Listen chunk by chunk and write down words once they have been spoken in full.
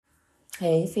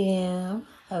Hey fam.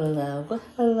 Hello,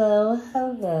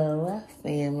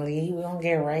 family. We're gonna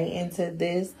get right into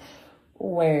this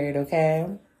word, okay?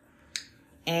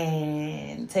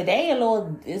 And today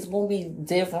it's gonna be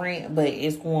different, but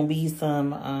it's gonna be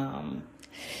some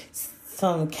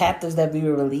captives that be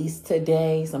released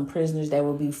today, some prisoners that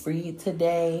will be freed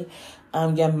today.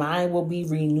 Your mind will be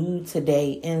renewed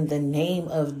today in the name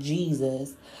of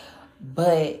Jesus.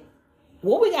 But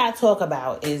what we gotta talk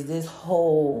about is this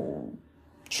whole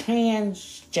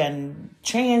trans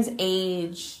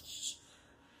age,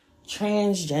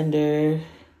 transgender,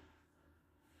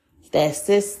 that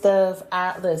cis stuff.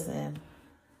 Listen,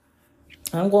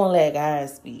 I'm gonna let God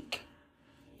speak,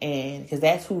 and because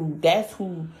that's who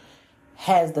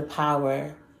has the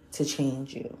power to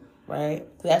change you, right?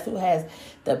 That's who has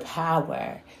the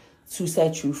power to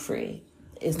set you free.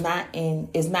 It's not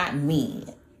me.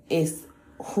 It's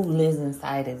who lives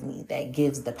inside of me that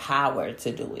gives the power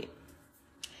to do it.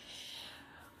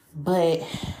 But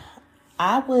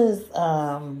I was,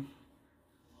 for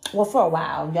a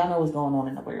while, y'all know what's going on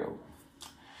in the world.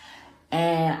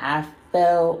 And I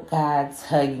felt God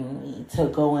tugging me to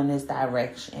go in this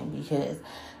direction because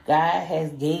God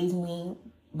has gave me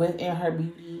within her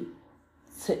beauty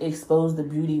to expose the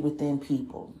beauty within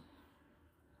people.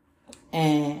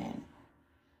 And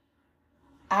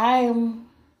I'm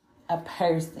a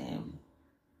person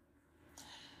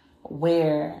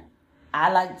where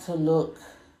I like to look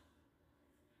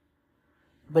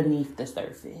beneath the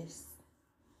surface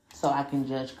so I can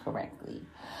judge correctly.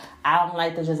 I don't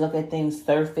like to just look at things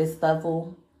surface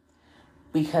level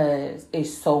because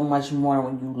it's so much more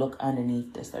when you look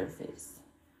underneath the surface.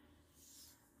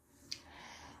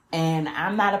 And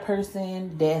I'm not a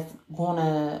person that's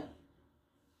gonna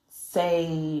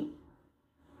say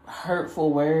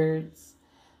hurtful words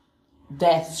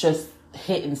that's just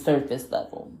hitting surface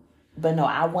level. But no,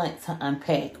 I want to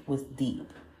unpack what's deep,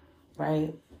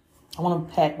 right? I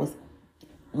want to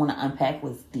unpack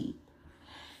what's deep.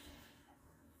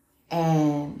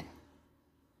 And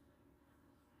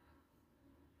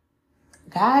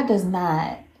God does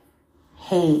not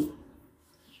hate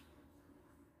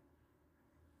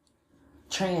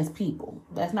trans people.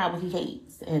 That's not what he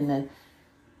hates. And the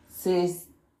cis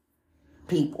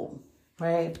people,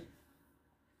 right?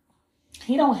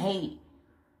 He don't hate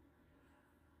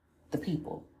the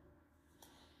people.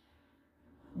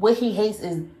 What he hates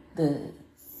is the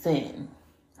sin,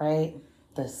 right?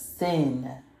 The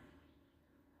sin,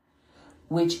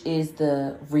 which is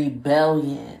the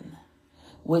rebellion,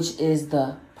 which is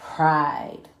the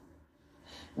pride,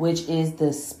 which is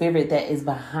the spirit that is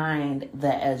behind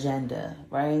the agenda,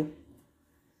 right?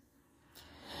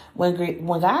 When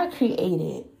God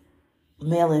created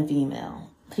male and female,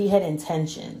 he had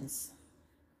intentions.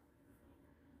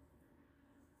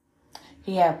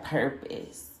 He had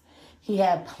purpose. He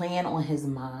had plan on his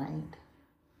mind.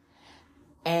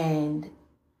 And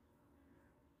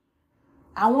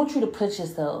I want you to put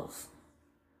yourself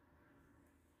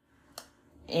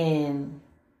in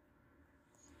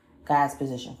God's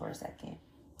position for a second.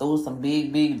 Those some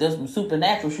there's some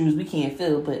supernatural shoes we can't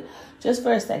feel, but just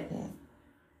for a second.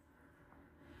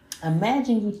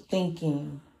 Imagine you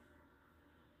thinking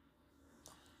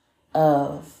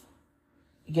of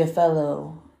your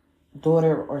fellow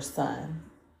daughter or son.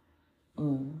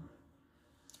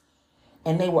 And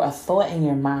they were a thought in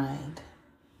your mind.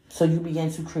 So you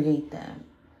began to create them.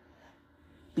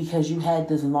 Because you had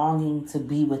this longing to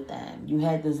be with them. You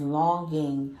had this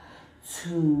longing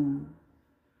to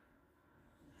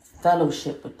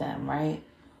fellowship with them, right?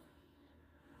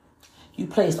 You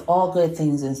placed all good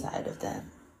things inside of them.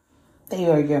 They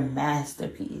are your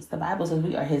masterpiece. The Bible says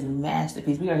we are his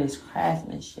masterpiece. We are his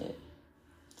craftsmanship.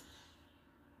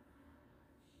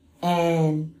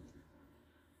 And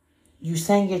you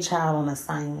send your child on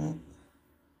assignment.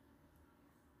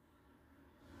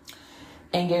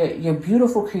 And your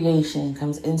beautiful creation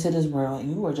comes into this world.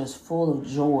 And you are just full of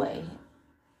joy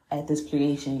at this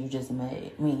creation you just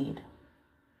made.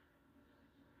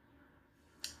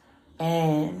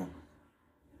 And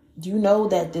you know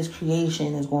that this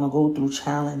creation is going to go through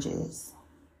challenges.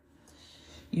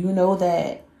 You know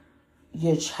that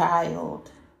your child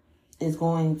is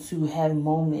going to have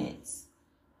moments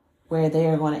where they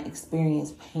are going to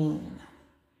experience pain.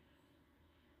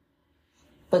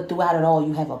 But throughout it all,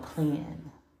 you have a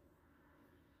plan.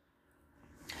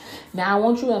 Now, I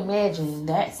want you to imagine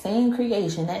that same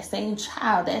creation, that same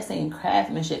child, that same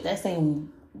craftsmanship, that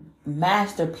same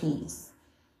masterpiece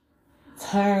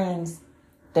turns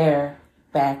their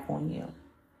back on you.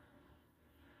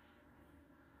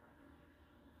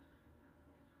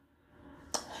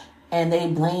 And they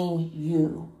blame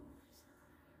you.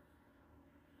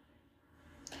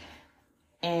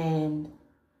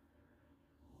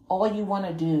 all you want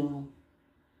to do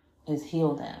is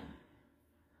heal them.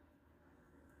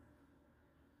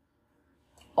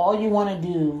 All you want to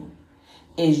do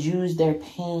is use their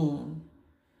pain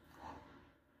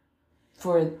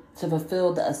to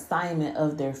fulfill the assignment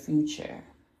of their future.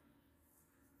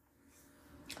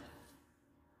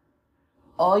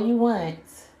 All you want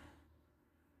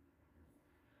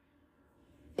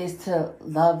is to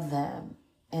love them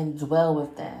and dwell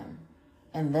with them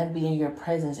and them be in your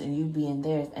presence and you be in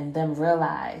theirs, and them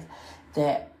realize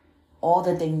that all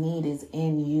that they need is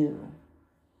in you,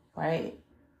 right?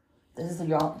 This is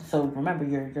so remember,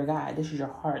 your God. This is your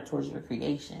heart towards your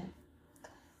creation.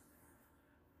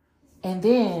 And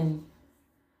then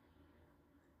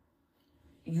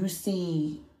you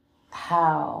see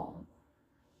how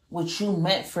what you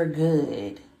meant for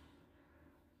good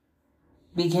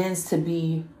begins to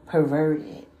be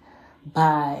perverted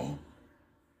by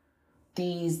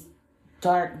these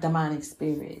dark demonic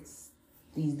spirits,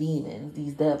 these demons,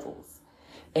 these devils.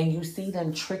 And you see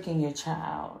them tricking your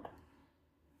child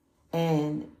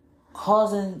and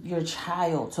causing your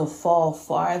child to fall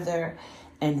farther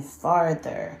and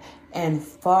farther and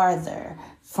farther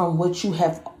from what you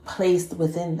have placed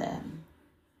within them.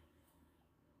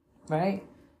 Right?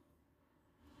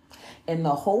 And the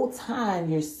whole time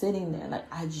you're sitting there like,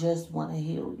 I just want to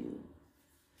heal you.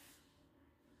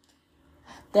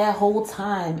 That whole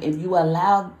time, if you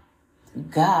allow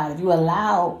God, if you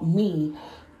allow me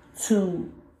to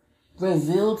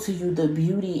reveal to you the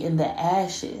beauty in the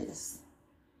ashes,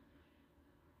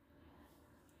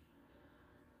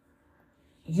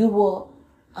 you will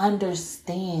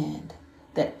understand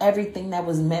that everything that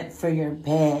was meant for your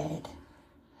bad,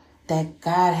 that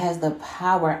God has the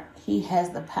power. He has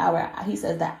the power. He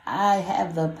says that I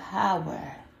have the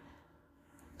power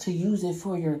to use it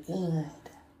for your good.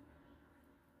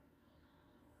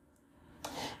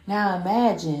 Now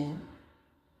imagine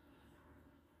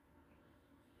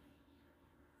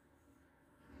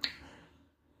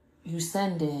you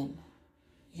send in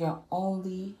your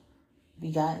only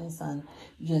begotten son,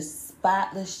 your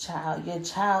spotless child, your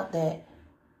child that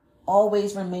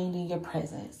always remained in your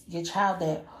presence, your child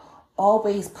that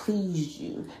always pleased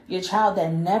you, your child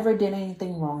that never did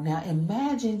anything wrong. Now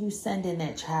imagine you sending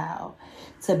that child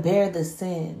to bear the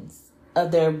sins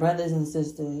of their brothers and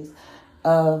sisters,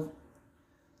 of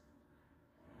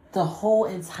the whole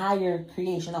entire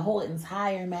creation, the whole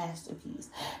entire masterpiece.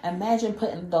 Imagine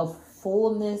putting the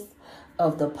fullness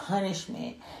of the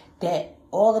punishment that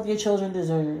all of your children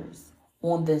deserves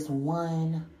on this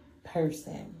one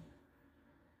person.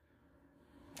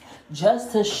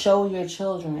 Just to show your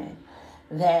children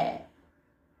that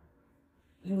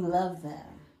you love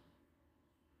them,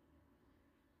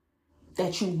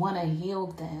 that you want to heal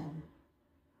them,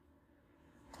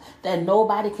 that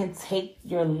nobody can take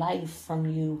your life from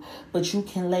you, but you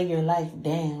can lay your life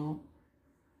down.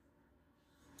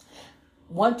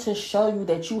 Want to show you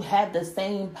that you have the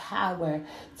same power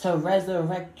to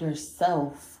resurrect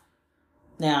yourself.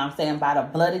 Now, I'm saying by the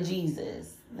blood of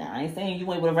Jesus. Now, I ain't saying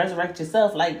you ain't able to resurrect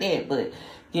yourself like that, but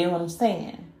you know what I'm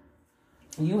saying?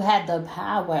 You have the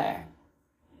power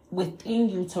within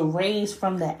you to raise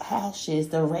from the ashes,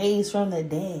 to raise from the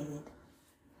dead.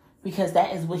 Because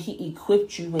that is what he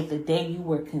equipped you with the day you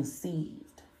were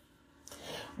conceived.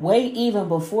 Way even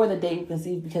before the day you were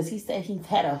conceived, because he said he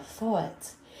had a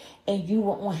thought and you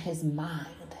were on his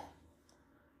mind.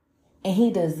 And he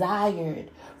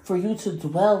desired for you to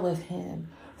dwell with him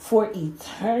for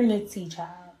eternity,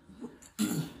 child.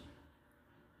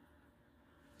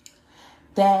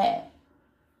 That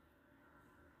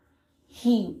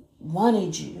he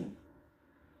wanted you.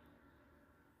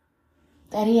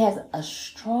 That he has a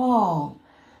strong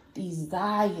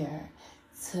desire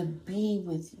to be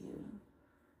with you.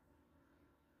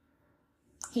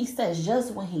 He says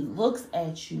just when he looks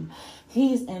at you,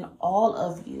 he's in all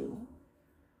of you.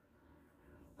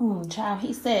 Child,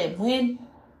 he said when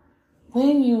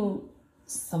you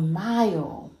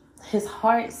smile, his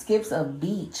heart skips a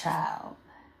beat, child.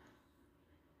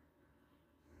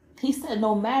 He said,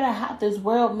 no matter how this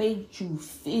world made you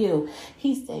feel,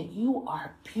 he said, you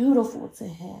are beautiful to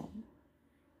him.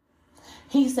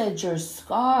 He said, your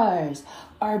scars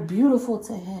are beautiful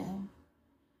to him.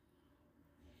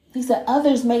 He said,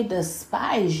 others may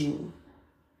despise you.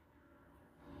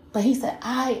 But he said,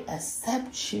 I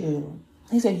accept you.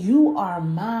 He said, you are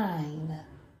mine.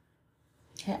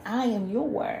 And I am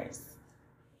yours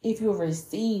if you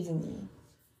receive me.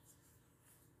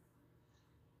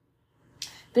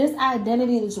 This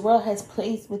identity this world has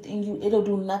placed within you, it'll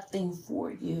do nothing for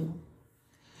you.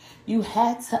 You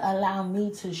had to allow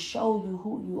me to show you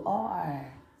who you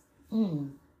are.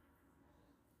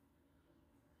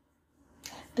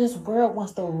 This world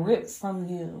wants to rip from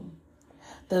you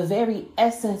the very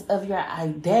essence of your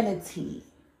identity.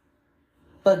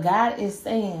 But God is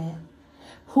saying,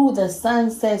 who the Son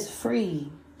sets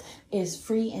free is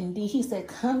free indeed. He said,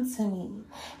 come to me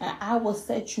and I will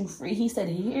set you free. He said,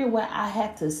 hear what I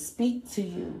have to speak to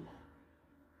you.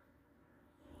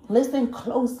 Listen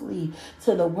closely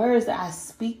to the words that I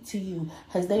speak to you,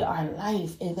 because they are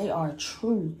life and they are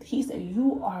truth. He said,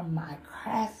 you are my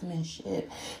craftsmanship.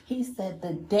 He said,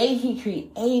 the day he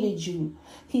created you,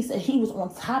 he said he was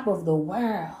on top of the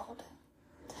world.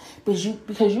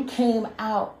 Because you came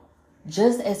out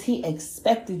just as he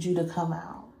expected you to come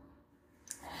out.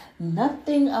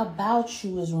 Nothing about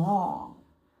you is wrong.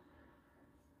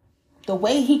 The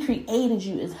way he created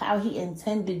you is how he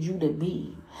intended you to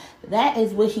be. That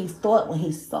is what he thought when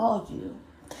he saw you.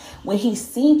 When he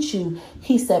seen you,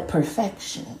 he said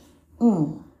perfection.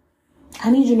 I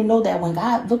need you to know that when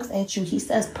God looks at you, he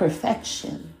says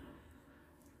perfection.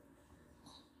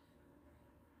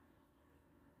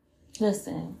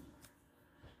 Listen.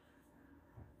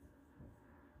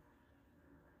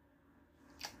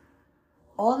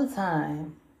 All the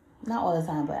time, not all the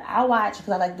time, but I watch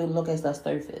because I like to look at stuff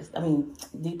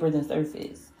deeper than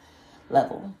surface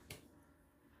level.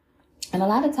 And a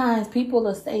lot of times people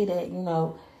will say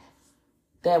that,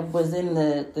 that was in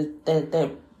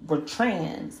that were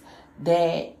trans,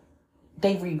 that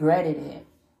they regretted it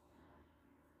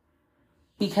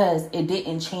because it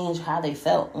didn't change how they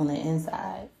felt on the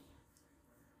inside.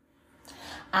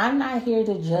 I'm not here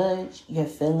to judge your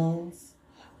feelings,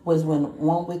 was when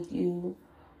one with you,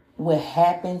 what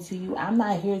happened to you. I'm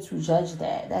not here to judge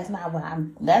that. That's not what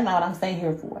I'm saying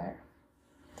here for.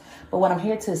 But what I'm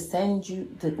here to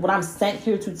what I'm sent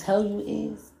here to tell you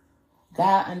is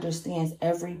God understands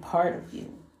every part of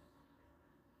you.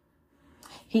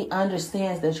 He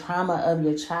understands the trauma of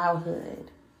your childhood.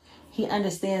 He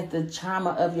understands the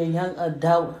trauma of your young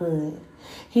adulthood.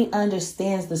 He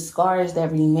understands the scars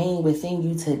that remain within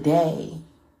you today.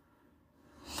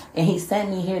 And he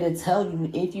sent me here to tell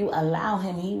you, if you allow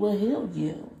him, he will heal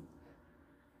you.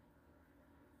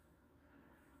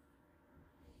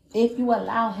 If you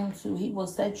allow him to, he will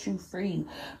set you free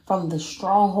from the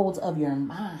strongholds of your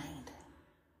mind.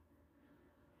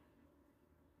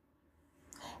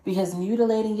 Because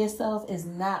mutilating yourself is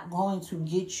not going to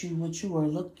get you what you are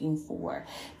looking for.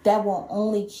 That will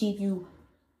only keep you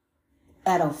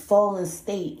at a fallen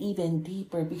state even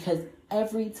deeper, because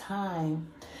every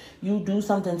time you do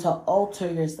something to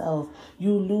alter yourself,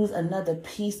 you lose another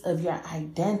piece of your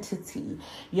identity.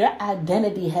 Your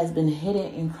identity has been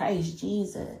hidden in Christ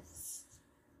Jesus.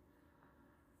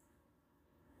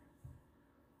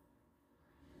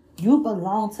 You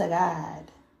belong to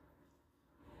God.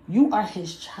 You are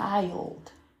his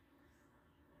child.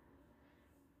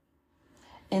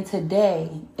 And today,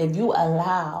 if you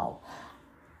allow,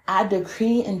 I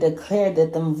decree and declare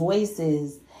that them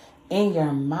voices in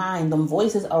your mind, them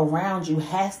voices around you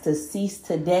has to cease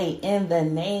today in the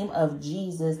name of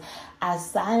Jesus. I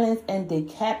silence and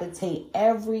decapitate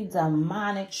every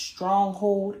demonic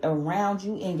stronghold around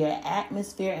you, in your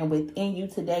atmosphere and within you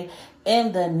today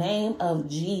in the name of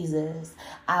Jesus.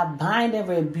 I bind and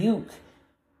rebuke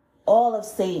all of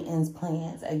Satan's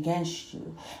plans against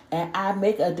you. And I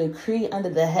make a decree under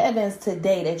the heavens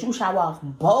today that you shall walk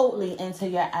boldly into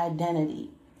your identity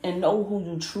and know who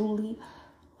you truly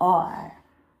are.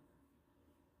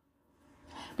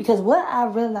 Because what I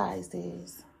realized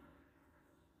is,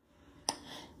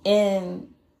 in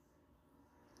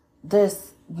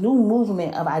this new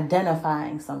movement of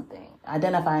identifying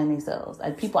themselves,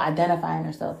 like people identifying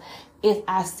themselves, if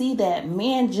I see that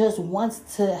man just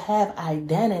wants to have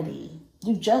identity,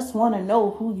 you just want to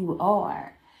know who you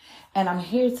are. And I'm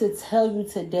here to tell you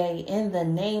today, in the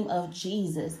name of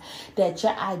Jesus, that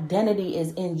your identity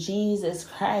is in Jesus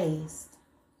Christ.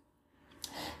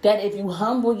 That if you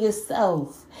humble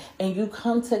yourself and you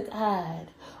come to God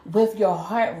with your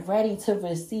heart ready to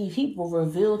receive, he will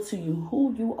reveal to you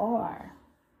who you are.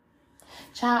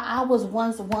 Child, I was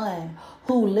once one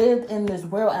who lived in this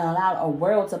world and allowed a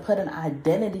world to put an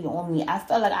identity on me. I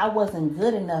felt like I wasn't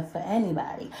good enough for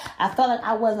anybody. I felt like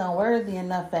I wasn't worthy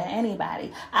enough for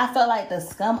anybody. I felt like the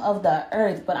scum of the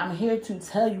earth. But I'm here to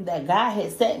tell you that God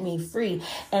has set me free.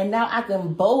 And now I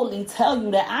can boldly tell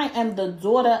you that I am the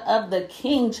daughter of the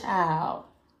King, child.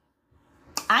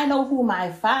 I know who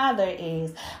my Father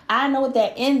is. I know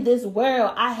that in this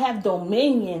world I have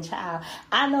dominion, child.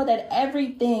 I know that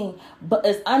everything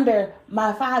is under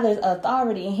my Father's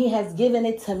authority, and he has given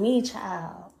it to me,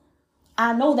 child.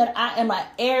 I know that I am an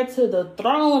heir to the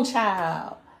throne,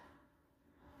 child.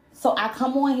 So I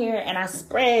come on here and I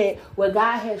spread what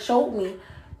God has showed me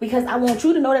Because I want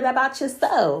you to know that about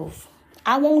yourself.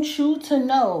 I want you to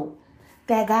know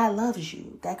that God loves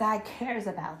you, that God cares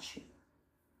about you,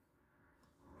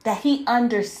 that he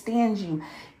understands you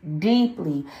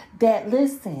deeply, that,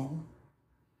 listen,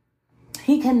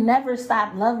 he can never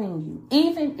stop loving you.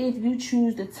 Even if you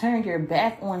choose to turn your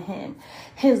back on him,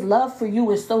 his love for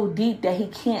you is so deep that he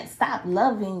can't stop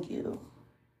loving you.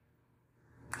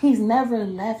 He's never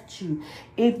left you.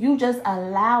 If you just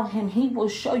allow him, he will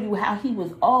show you how he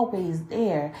was always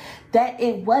there. That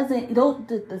it wasn't,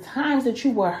 the times that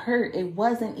you were hurt, it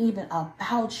wasn't even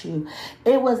about you.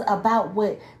 It was about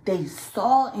what they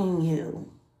saw in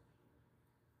you.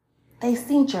 They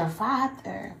seen your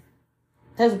father.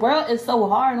 This world is so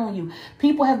hard on you.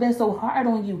 People have been so hard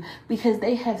on you because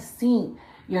they have seen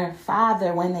your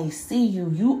father. When they see you,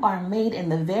 you are made in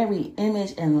the very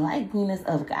image and likeness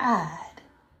of God.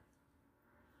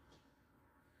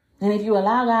 And if you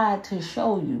allow God to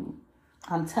show you,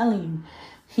 I'm telling you,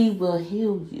 he will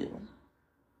heal you.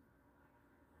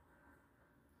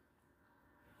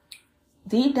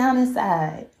 Deep down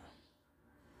inside,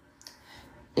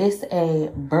 it's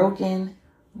a broken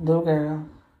little girl.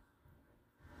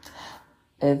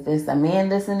 If it's a man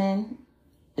listening,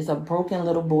 it's a broken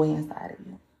little boy inside of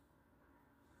you.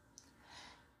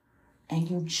 And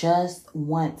you just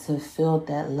want to feel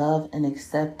that love and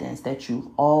acceptance that you've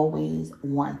always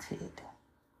wanted.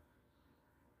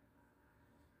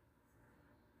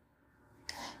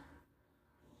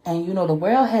 And you know, the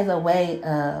world has a way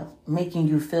of making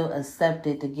you feel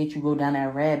accepted to get you go down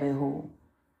that rabbit hole.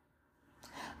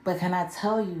 But can I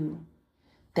tell you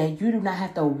that you do not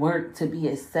have to work to be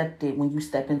accepted when you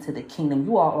step into the kingdom?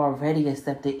 You are already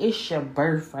accepted. It's your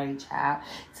birthright, child,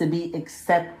 to be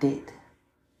accepted.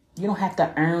 You don't have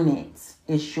to earn it.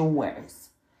 It's yours.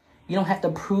 You don't have to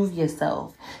prove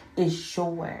yourself. It's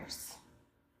yours.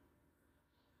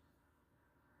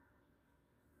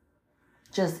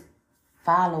 Just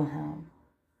follow him.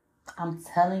 I'm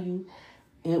telling you,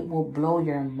 it will blow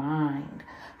your mind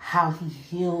how he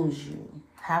heals you,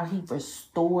 how he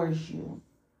restores you.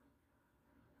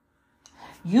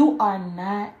 You are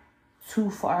not too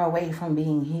far away from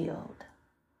being healed.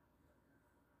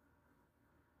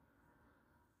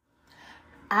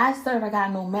 I serve a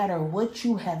God, no matter what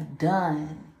you have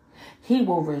done, he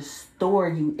will restore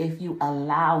you if you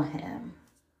allow him.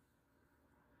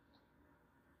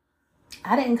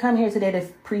 I didn't come here today to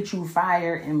preach you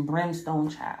fire and brimstone,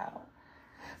 child,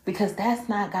 because that's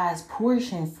not God's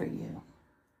portion for you.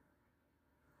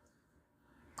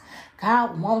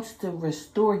 God wants to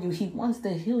restore you. He wants to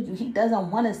heal you. He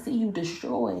doesn't want to see you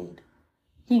destroyed.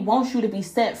 He wants you to be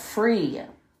set free.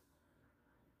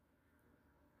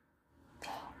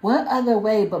 What other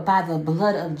way but by the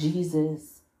blood of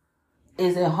Jesus?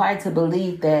 Is it hard to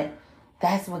believe that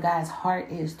that's what God's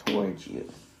heart is towards you?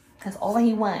 That's all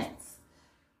he wants.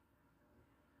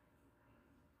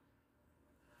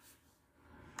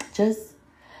 Just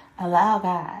allow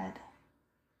God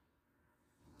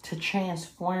to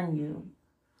transform you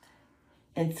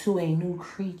into a new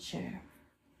creature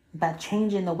by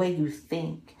changing the way you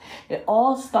think. It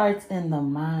all starts in the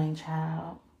mind,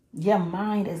 child. Your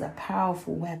mind is a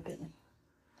powerful weapon.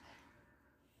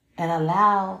 And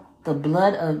allow the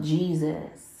blood of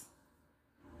Jesus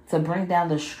to bring down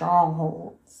the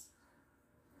strongholds.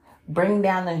 Bring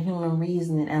down the human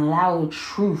reasoning and allow the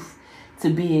truth to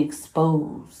be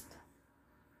exposed.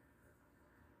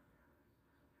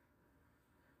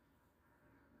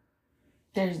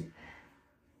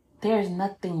 There's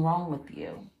nothing wrong with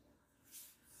you.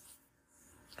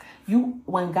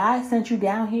 When God sent you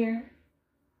down here,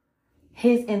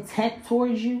 his intent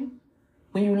towards you,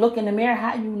 when you look in the mirror,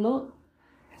 how you look,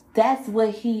 that's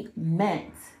what he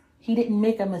meant. He didn't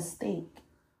make a mistake.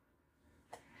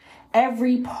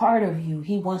 Every part of you,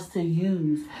 he wants to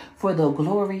use for the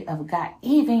glory of God.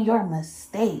 Even your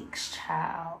mistakes,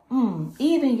 child.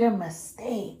 Even your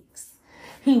mistakes.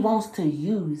 He wants to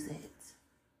use it.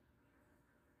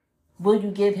 Will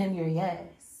you give him your yes?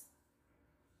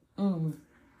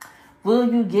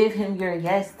 Will you give him your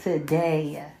yes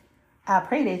today? I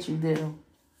pray that you do.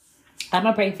 I'm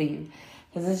going to pray for you.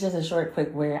 Because it's just a short,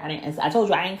 quick word. I told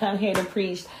you I ain't come here to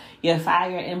preach your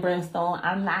fire and brimstone.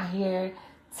 I'm not here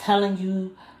telling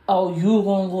you, oh, you're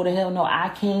going to go to hell. No,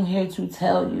 I came here to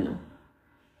tell you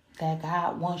that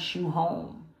God wants you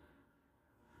home.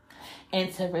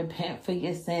 And to repent for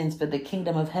your sins, for the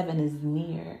kingdom of heaven is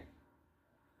near.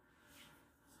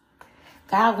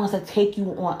 God wants to take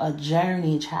you on a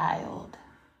journey, child,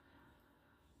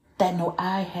 that no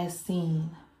eye has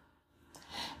seen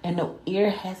and no ear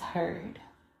has heard.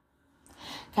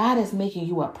 God is making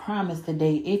you a promise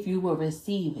today if you will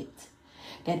receive it.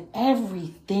 that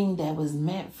everything that was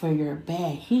meant for your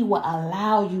bad, he will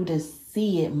allow you to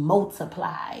see it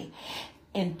multiply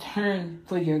and turn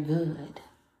for your good.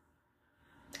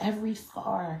 Every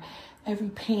scar, every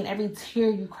pain, every tear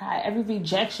you cried, every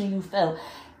rejection you felt,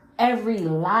 every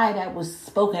lie that was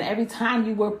spoken, every time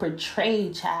you were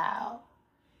betrayed, child,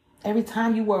 every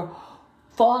time you were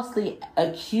falsely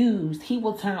accused, he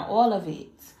will turn all of it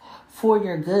for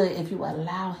your good if you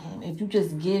allow him, if you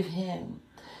just give him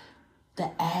the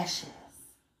ashes.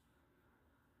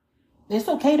 It's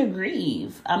okay to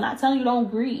grieve. I'm not telling you don't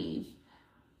grieve,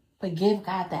 but give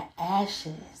God the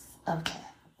ashes of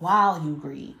that while you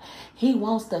grieve. He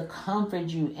wants to comfort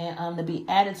you. And the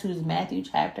Beatitudes, Matthew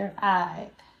chapter 5,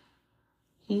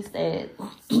 he said,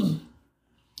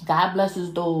 God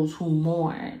blesses those who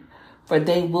mourn, for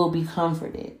they will be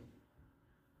comforted.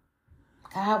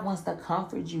 God wants to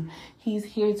comfort you. He's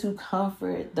here to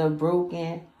comfort the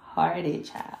broken-hearted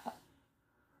child.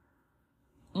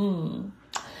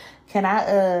 Can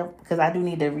I, because I do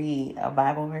need to read a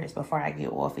Bible verse before I get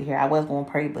off of here. I was going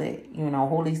to pray, but,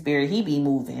 Holy Spirit, he be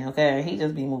moving, okay? He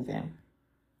just be moving.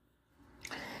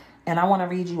 And I want to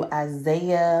read you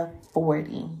Isaiah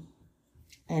 40.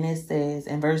 And it says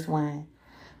in verse 1,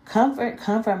 comfort,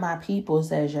 comfort my people,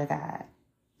 says your God.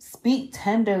 Speak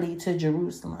tenderly to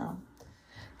Jerusalem.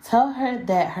 Tell her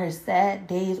that her sad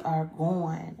days are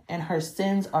gone and her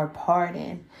sins are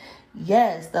pardoned.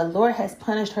 Yes, the Lord has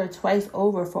punished her twice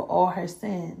over for all her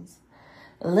sins.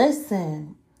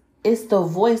 Listen, it's the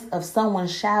voice of someone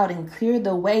shouting, clear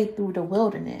the way through the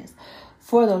wilderness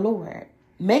for the Lord.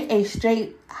 Make a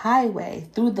straight highway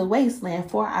through the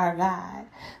wasteland for our God.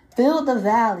 Fill the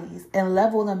valleys and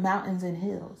level the mountains and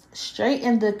hills.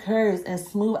 Straighten the curves and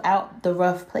smooth out the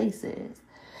rough places.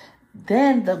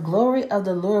 Then the glory of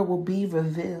the Lord will be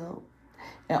revealed,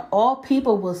 and all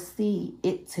people will see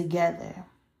it together.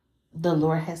 The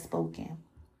Lord has spoken.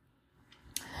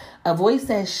 A voice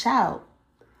says, shout.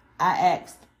 I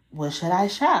asked, what should I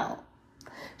shout?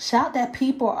 Shout that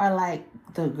people are like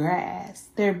the grass.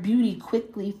 Their beauty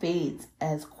fades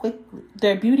as quickly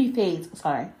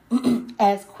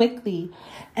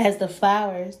as the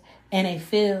flowers in a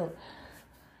field.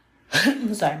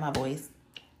 Sorry, my voice.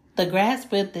 The grass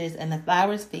withers and the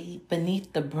flowers fade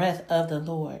beneath the breath of the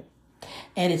Lord.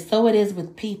 And so it is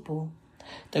with people.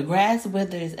 The grass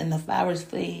withers and the flowers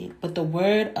fade, but the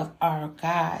word of our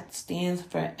God stands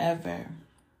forever.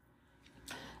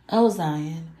 O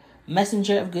Zion,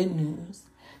 messenger of good news,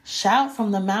 shout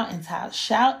from the mountaintops,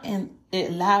 shout in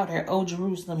it louder, O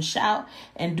Jerusalem, shout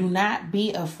and do not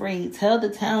be afraid. Tell the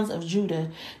towns of Judah,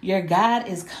 your God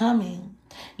is coming.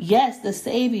 Yes, the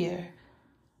Savior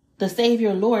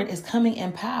Lord is coming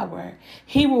in power.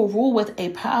 He will rule with a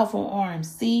powerful arm.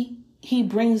 See, he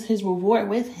brings his reward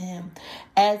with him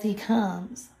as he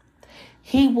comes.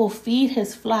 He will feed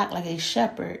his flock like a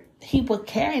shepherd. He will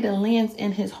carry the lambs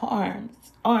in his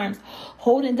arms,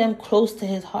 holding them close to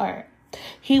his heart.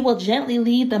 He will gently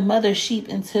lead the mother sheep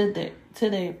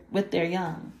with their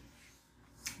young.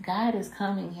 God is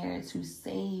coming here to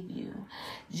save you.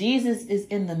 Jesus is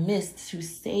in the midst to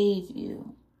save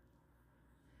you.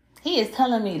 He is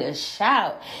telling me to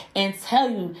shout and tell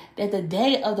you that the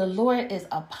day of the Lord is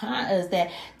upon us,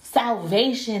 that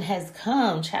salvation has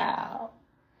come, child.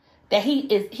 That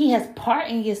he has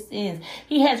pardoned your sins.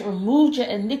 He has removed your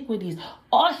iniquities.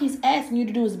 All he's asking you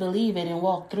to do is believe it and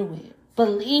walk through it.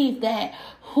 Believe that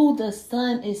who the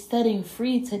Son is setting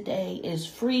free today is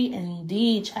free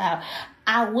indeed, child.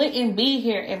 I wouldn't be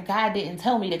here if God didn't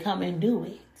tell me to come and do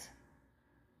it.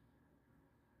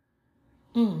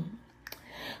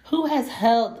 Who has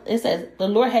held, it says, the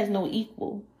Lord has no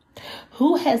equal.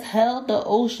 Who has held the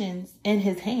oceans in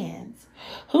his hands?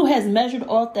 Who has measured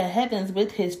off the heavens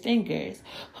with his fingers?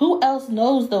 Who else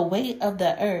knows the weight of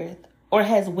the earth, or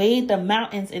has weighed the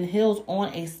mountains and hills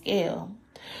on a scale?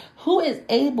 Who is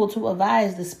able to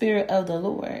advise the Spirit of the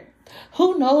Lord?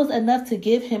 Who knows enough to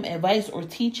give him advice or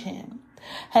teach him?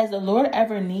 Has the Lord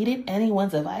ever needed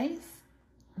anyone's advice?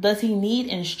 Does he need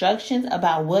instructions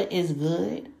about what is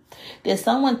good? Did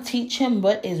someone teach him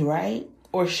what is right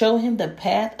or show him the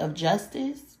path of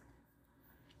justice?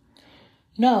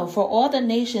 No, for all the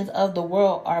nations of the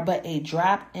world are but a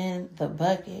drop in the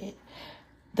bucket.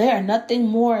 They are nothing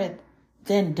more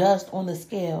than dust on the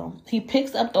scale. He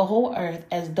picks up the whole earth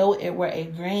as though it were a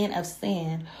grain of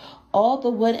sand. All the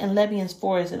wood in Lebanon's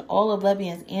forest and all of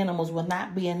Lebanon's animals will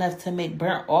not be enough to make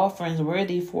burnt offerings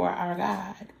worthy for our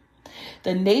God.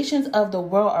 The nations of the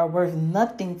world are worth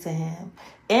nothing to him.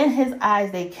 In his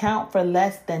eyes, they count for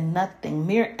less than nothing,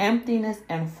 mere emptiness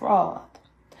and fraud.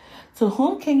 To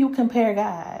whom can you compare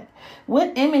God?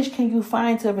 What image can you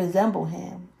find to resemble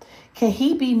him? Can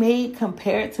he be made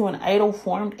compared to an idol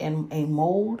formed in a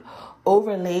mold,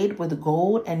 overlaid with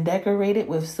gold and decorated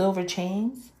with silver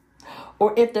chains?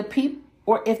 Or if the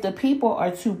people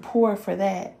are too poor for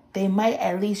that, they might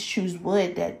at least choose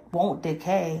wood that won't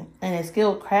decay and a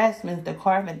skilled craftsman to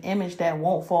carve an image that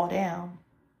won't fall down.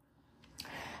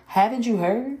 Haven't you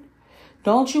heard?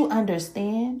 Don't you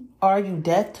understand? Are you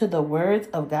deaf to the words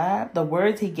of God, the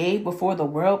words he gave before the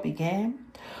world began?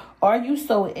 Are you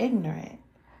so ignorant?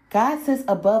 God sits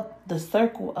above the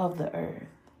circle of the earth.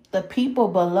 The people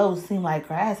below seem like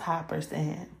grasshoppers to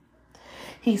him.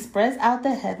 He spreads out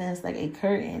the heavens like a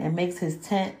curtain and makes his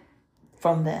tent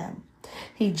from them.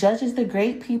 He judges the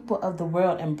great people of the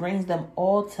world and brings them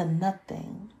all to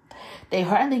nothing. They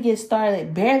hardly get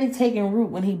started, barely taking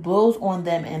root when he blows on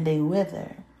them and they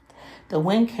wither. The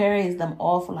wind carries them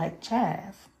off like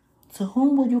chaff. To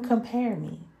whom will you compare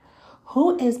me?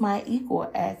 Who is my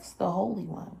equal? Asks the Holy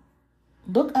One.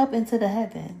 Look up into the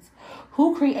heavens.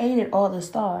 Who created all the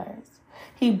stars?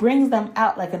 He brings them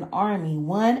out like an army,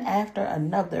 one after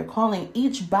another, calling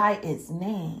each by its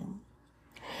name.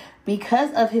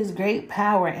 Because of his great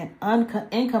power and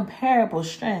incomparable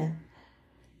strength,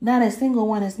 not a single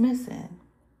one is missing.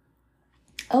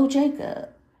 Oh, Jacob,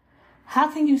 how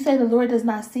can you say the Lord does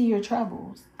not see your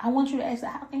troubles? I want you to ask,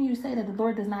 how can you say that the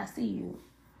Lord does not see you?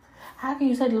 How can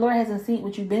you say the Lord hasn't seen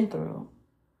what you've been through?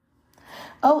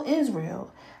 Oh,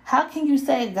 Israel, how can you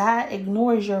say God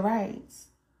ignores your rights?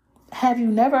 Have you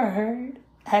never heard?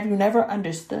 Have you never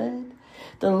understood?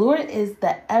 The Lord is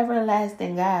the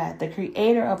everlasting God, the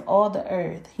creator of all the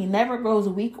earth. He never grows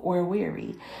weak or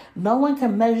weary. No one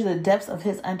can measure the depths of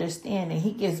his understanding.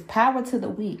 He gives power to the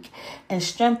weak and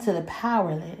strength to the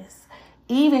powerless.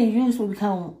 Even youths will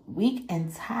become weak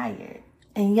and tired,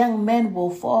 and young men will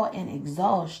fall in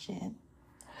exhaustion.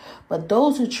 But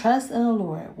those who trust in the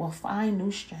Lord will find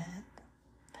new strength.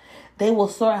 They will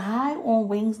soar high on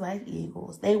wings like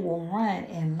eagles. They will run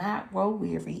and not grow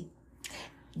weary.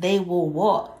 They will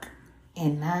walk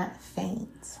and not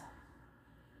faint.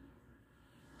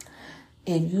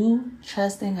 If you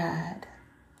trust in God,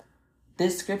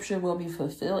 this scripture will be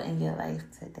fulfilled in your life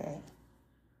today.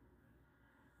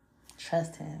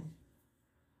 Trust him.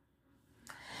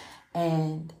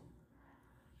 And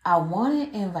I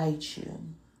want to invite you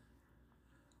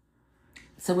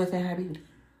to Within Her Beauty.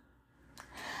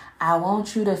 I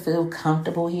want you to feel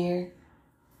comfortable here.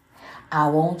 I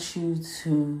want you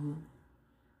to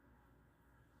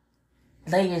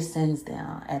lay your sins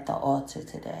down at the altar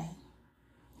today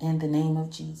in the name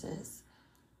of Jesus.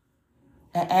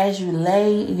 And as you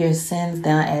lay your sins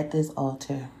down at this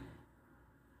altar,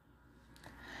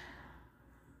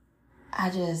 I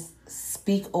just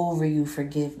speak over you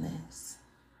forgiveness.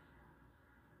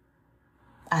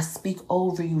 I speak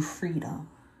over you freedom.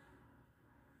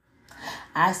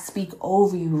 I speak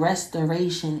over you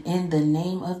restoration in the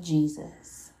name of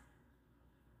Jesus.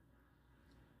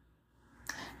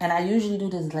 And I usually do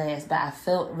this last, but I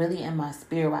felt really in my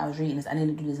spirit while I was reading this, I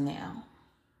need to do this now.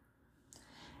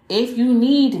 If you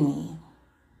need me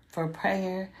for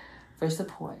prayer, for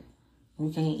support,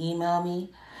 you can email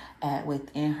me at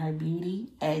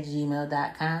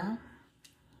withinherbeauty@gmail.com,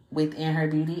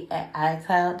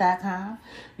 withinherbeauty@icloud.com.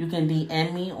 You can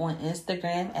DM me on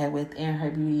Instagram at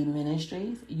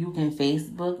withinherbeautyministries. You can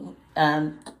Facebook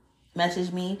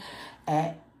message me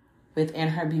at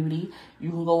withinherbeauty. You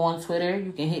can go on Twitter.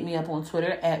 You can hit me up on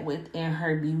Twitter at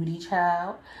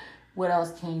withinherbeautychild. What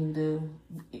else can you do?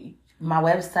 My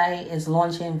website is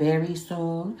launching very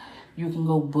soon. You can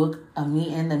go book a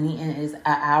meeting. The meeting is an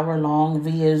hour long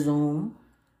via Zoom.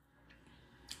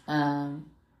 And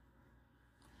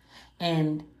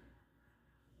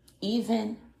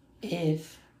even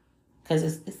if,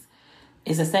 because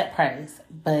it's a set price,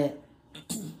 but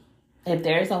if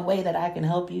there's a way that I can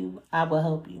help you, I will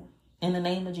help you. In the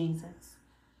name of Jesus.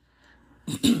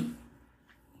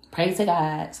 Pray to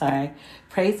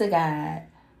God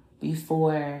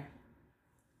before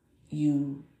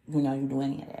you do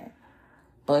any of that.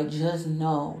 But just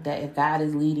know that if God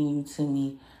is leading you to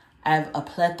me, I have a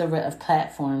plethora of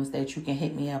platforms that you can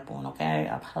hit me up on, okay?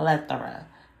 A plethora.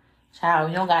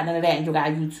 Child, you don't got none of that and you got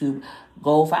YouTube.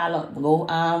 Go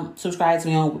subscribe to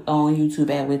me on YouTube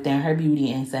at Within Her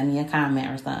Beauty and send me a comment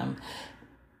or something.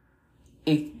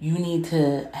 If you need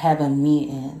to have a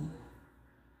meeting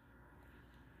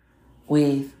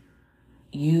with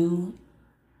you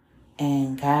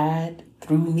and God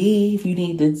through me, if you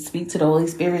need to speak to the Holy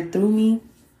Spirit through me,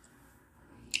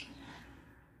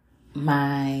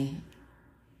 my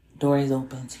door is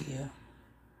open to you.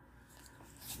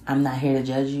 I'm not here to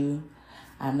judge you.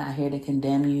 I'm not here to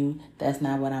condemn you. That's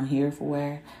not what I'm here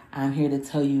for. I'm here to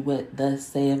tell you what thus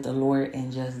saith the Lord,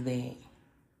 and just that.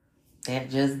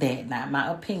 Just that. Not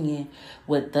my opinion.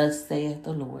 What thus saith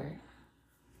the Lord.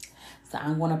 So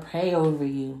I'm going to pray over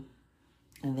you,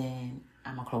 and then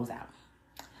I'm going to close out.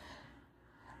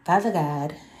 Father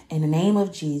God, in the name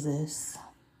of Jesus,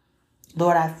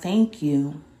 Lord, I thank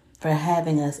you for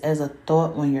having us as a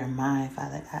thought on your mind,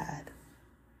 Father God.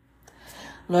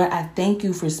 Lord, I thank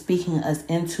you for speaking us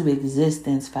into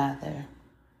existence, Father.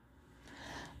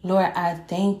 Lord, I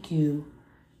thank you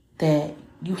that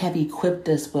you have equipped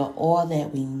us with all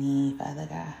that we need, Father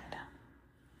God.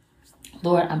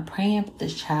 Lord, I'm praying for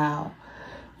this child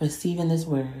receiving this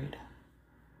word.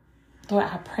 Lord,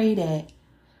 I pray that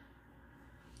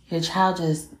your child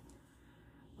just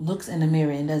looks in the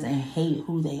mirror and doesn't hate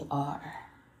who they are.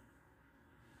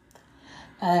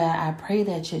 I pray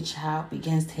that your child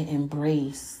begins to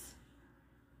embrace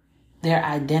their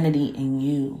identity in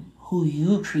you, who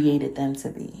you created them to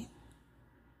be.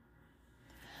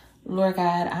 Lord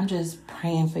God, I'm just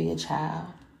praying for your child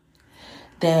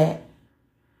that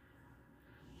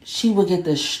she will get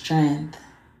the strength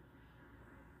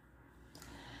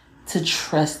to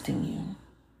trust in you,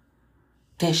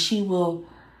 that she will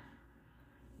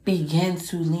begin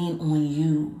to lean on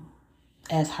you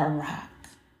as her rock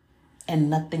and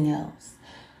nothing else.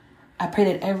 I pray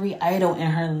that every idol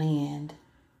in her land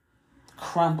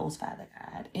crumbles, Father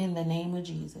God, in the name of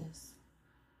Jesus.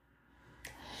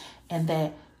 And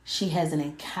that she has an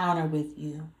encounter with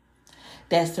you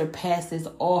that surpasses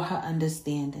all her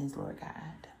understandings, Lord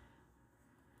God.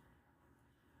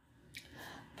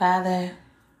 Father,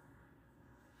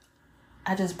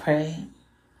 I just pray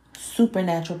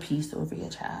supernatural peace over your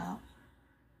child.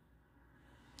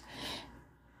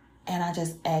 And I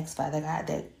just ask, Father God,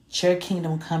 that your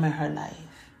kingdom come in her life,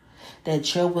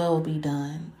 that your will be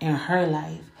done in her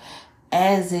life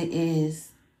as it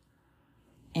is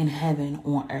in heaven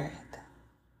on earth.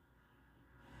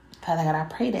 Father God, I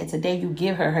pray that today you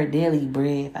give her her daily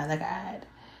bread, Father God.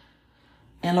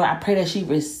 And Lord, I pray that she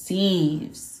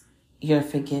receives your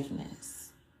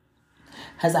forgiveness.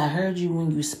 Because I heard you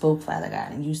when you spoke, Father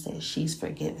God, and you said she's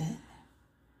forgiven.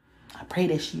 I pray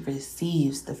that she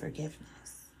receives the forgiveness.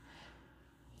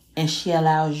 And she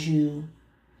allows you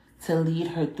to lead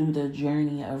her through the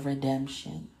journey of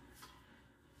redemption.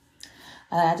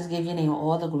 I just give your name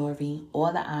all the glory,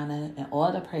 all the honor, and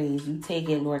all the praise. You take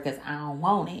it, Lord, because I don't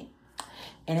want it.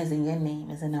 And it's in your name.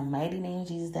 It's in the mighty name of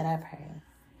Jesus that I pray.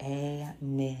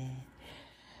 Amen.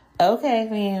 Okay,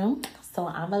 fam. So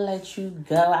I'm going to let you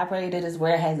go. I pray that this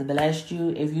word has blessed you.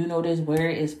 If you know this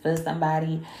word is for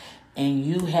somebody and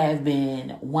you have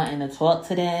been wanting to talk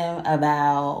to them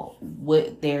about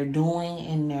what they're doing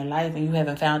in their life and you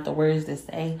haven't found the words to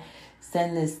say,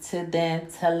 send this to them.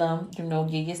 Tell them,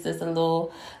 give your sis a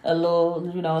little,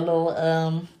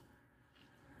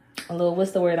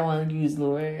 what's the word I want to use,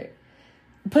 Lord?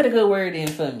 Put a good word in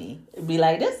for me. Be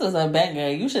like, this is a banger.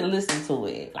 You should listen to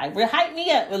it. Like, hype me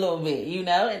up a little bit,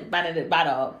 and by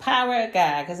the power of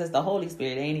God, because it's the Holy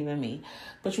Spirit. It ain't even me.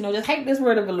 But, just hype this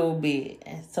word up a little bit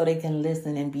so they can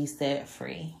listen and be set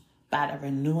free by the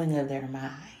renewing of their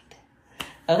mind.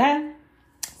 Okay?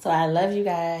 So I love you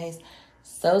guys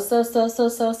so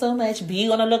much.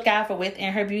 Be on the lookout for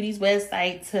Within Her Beauty's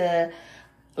website to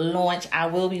launch. I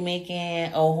will be making a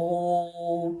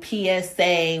whole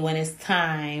PSA when it's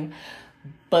time.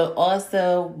 But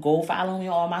also, go follow me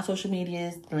on all my social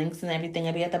medias. Links and everything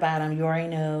will be at the bottom. You already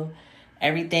know.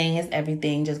 Everything is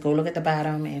everything. Just go look at the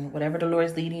bottom. And whatever the Lord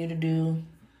is leading you to do,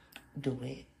 do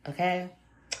it. Okay?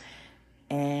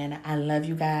 And I love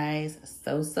you guys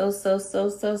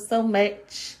so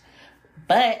much.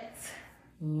 But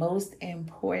most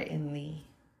importantly,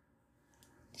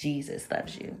 Jesus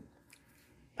loves you.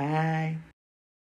 Bye.